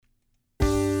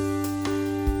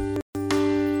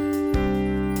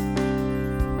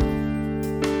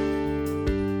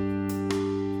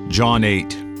John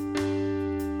 8,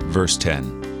 verse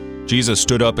 10. Jesus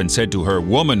stood up and said to her,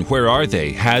 "Woman, where are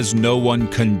they? Has no one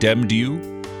condemned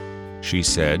you?" She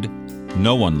said,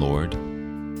 "No one, Lord."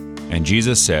 And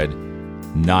Jesus said,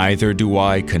 "Neither do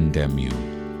I condemn you.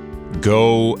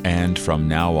 Go, and from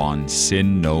now on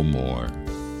sin no more."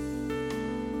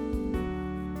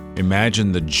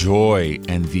 Imagine the joy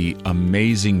and the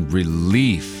amazing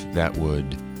relief that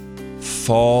would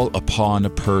fall upon a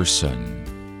person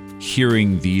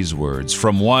hearing these words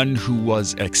from one who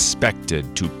was expected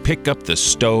to pick up the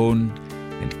stone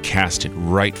and cast it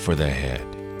right for the head.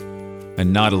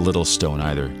 And not a little stone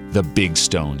either, the big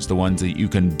stones, the ones that you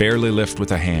can barely lift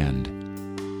with a hand.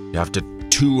 You have to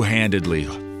two-handedly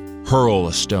hurl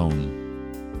a stone.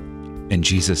 And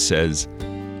Jesus says,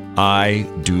 "I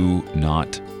do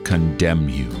not condemn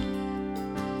you."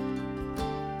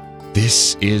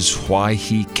 This is why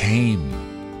he came.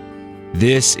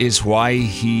 This is why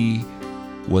he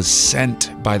was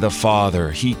sent by the Father.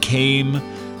 He came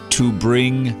to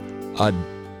bring a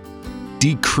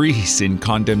decrease in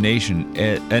condemnation,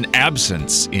 an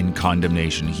absence in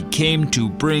condemnation. He came to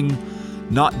bring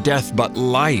not death but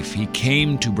life. He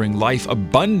came to bring life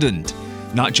abundant,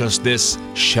 not just this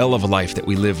shell of a life that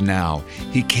we live now.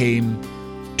 He came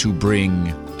to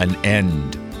bring an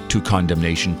end to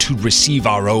condemnation, to receive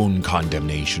our own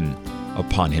condemnation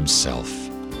upon himself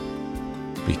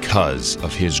because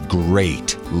of his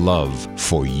great love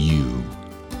for you.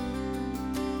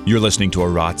 You're listening to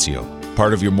Oratio,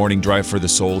 part of your morning drive for the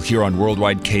soul here on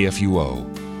Worldwide KFUO.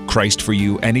 Christ for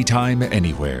you anytime,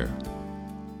 anywhere.